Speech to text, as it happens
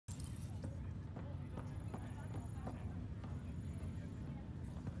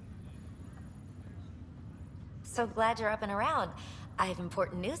So glad you're up and around. I have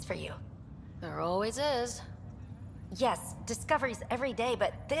important news for you. There always is. Yes, discoveries every day,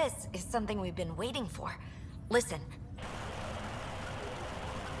 but this is something we've been waiting for. Listen.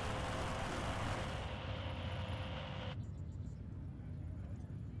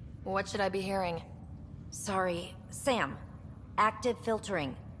 What should I be hearing? Sorry, Sam. Active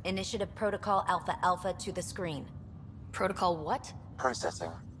filtering. Initiative Protocol Alpha Alpha to the screen. Protocol what?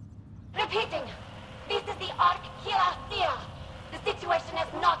 Processing. Repeating. This is the Arc Kira Sierra. The situation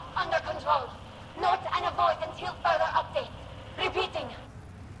is not under control. Note and avoid until further updates. Repeating.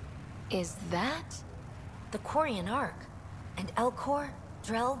 Is that? The Quarian Arc. And Elcor,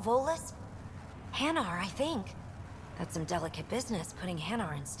 Drell, Volus? Hanar, I think. That's some delicate business, putting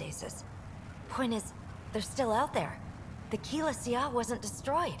Hanar in stasis. Point is, they're still out there. The Keela Sia wasn't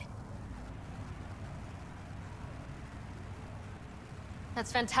destroyed.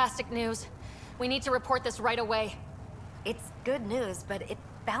 That's fantastic news. We need to report this right away. It's good news, but it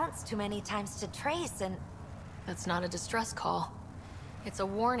bounced too many times to trace and... That's not a distress call. It's a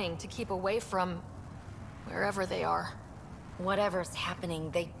warning to keep away from... wherever they are. Whatever's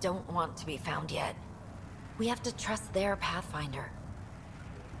happening, they don't want to be found yet. We have to trust their Pathfinder.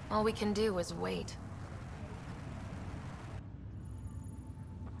 All we can do is wait.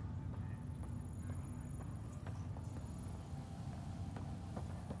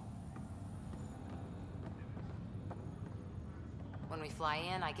 When we fly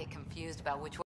in, I get confused about which way